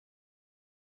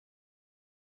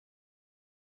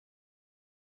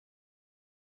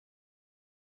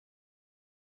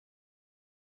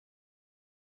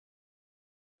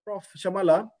Prof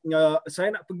Shamala,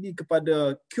 saya nak pergi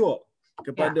kepada cure,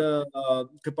 kepada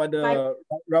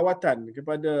rawatan,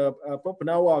 kepada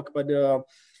penawar kepada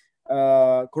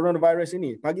coronavirus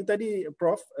ini. Pagi tadi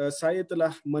Prof, saya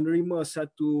telah menerima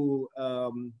satu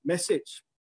message.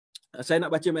 Saya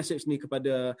nak baca message ni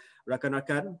kepada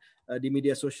rakan-rakan di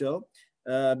media sosial.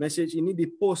 Message ini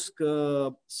dipost ke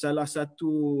salah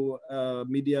satu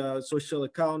media social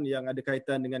account yang ada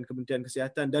kaitan dengan Kementerian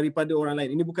Kesihatan daripada orang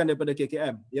lain. Ini bukan daripada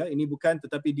KKM, ya. Ini bukan,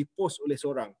 tetapi dipost oleh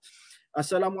seorang.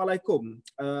 Assalamualaikum.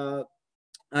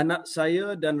 Anak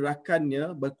saya dan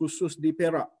rakannya berkursus di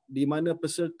Perak, di mana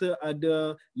peserta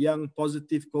ada yang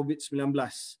positif COVID-19.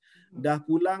 Dah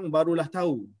pulang barulah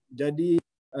tahu. Jadi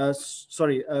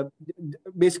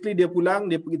basically dia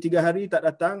pulang, dia pergi 3 hari tak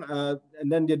datang,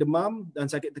 dan dia demam dan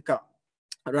sakit tekak.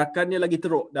 Rakannya lagi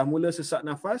teruk, dah mula sesak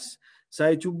nafas.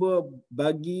 Saya cuba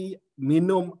bagi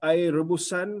minum air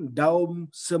rebusan daun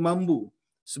semambu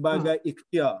sebagai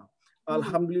ikhtiar.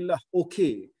 Alhamdulillah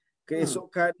okey.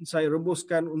 Keesokan saya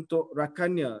rebuskan untuk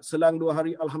rakannya. Selang 2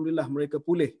 hari alhamdulillah mereka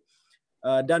pulih.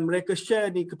 Dan mereka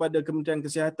share ni kepada Kementerian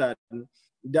Kesihatan.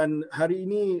 Dan hari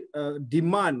ini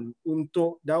demand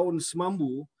untuk daun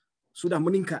semambu sudah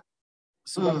meningkat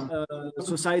sebab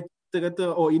society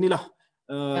kata inilah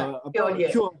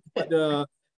cure kepada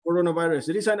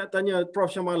coronavirus. Jadi saya nak tanya Prof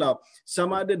Shamala,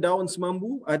 sama ada daun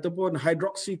semambu ataupun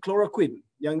hydroxychloroquine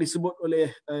yang disebut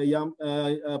oleh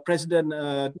Presiden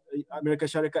Amerika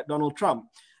Syarikat Donald Trump,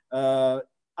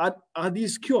 are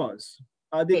these cures?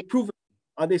 Are they proven?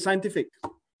 Are they scientific?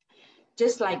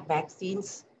 Just like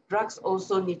vaccines, drugs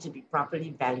also need to be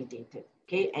properly validated,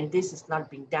 okay? And this is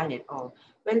not being done at all.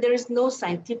 When there is no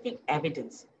scientific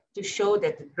evidence to show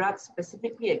that the drugs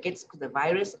specifically against the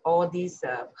virus or these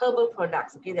herbal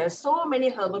products, okay? There are so many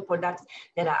herbal products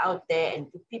that are out there and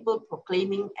people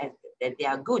proclaiming that they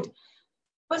are good.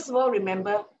 First of all,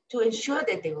 remember, to ensure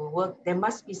that they will work, there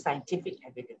must be scientific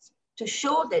evidence to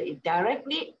show that it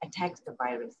directly attacks the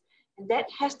virus. And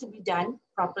that has to be done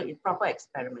in proper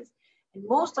experiments. And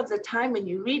most of the time when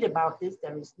you read about this,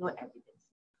 there is no evidence.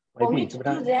 For me to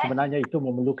do that, sebenarnya itu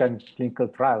memerlukan clinical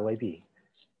trial, YB.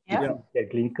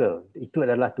 Clinical. Itu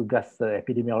adalah tugas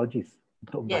epidemiologis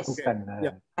untuk melakukan.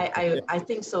 I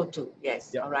think so too.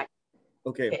 Yes. All right.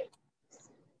 Okay.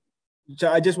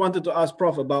 So I just wanted to ask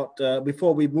Prof about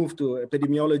before we move to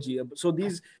epidemiology. So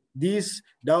these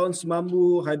Daun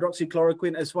Semambu,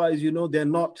 hydroxychloroquine, as far as you know, they're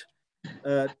not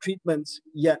treatments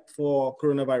yet for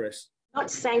coronavirus. Not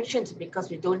sanctioned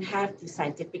because we don't have the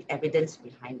scientific evidence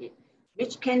behind it,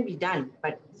 which can be done,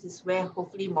 but this is where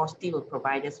hopefully MOSTI will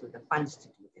provide us with the funds to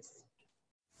do this.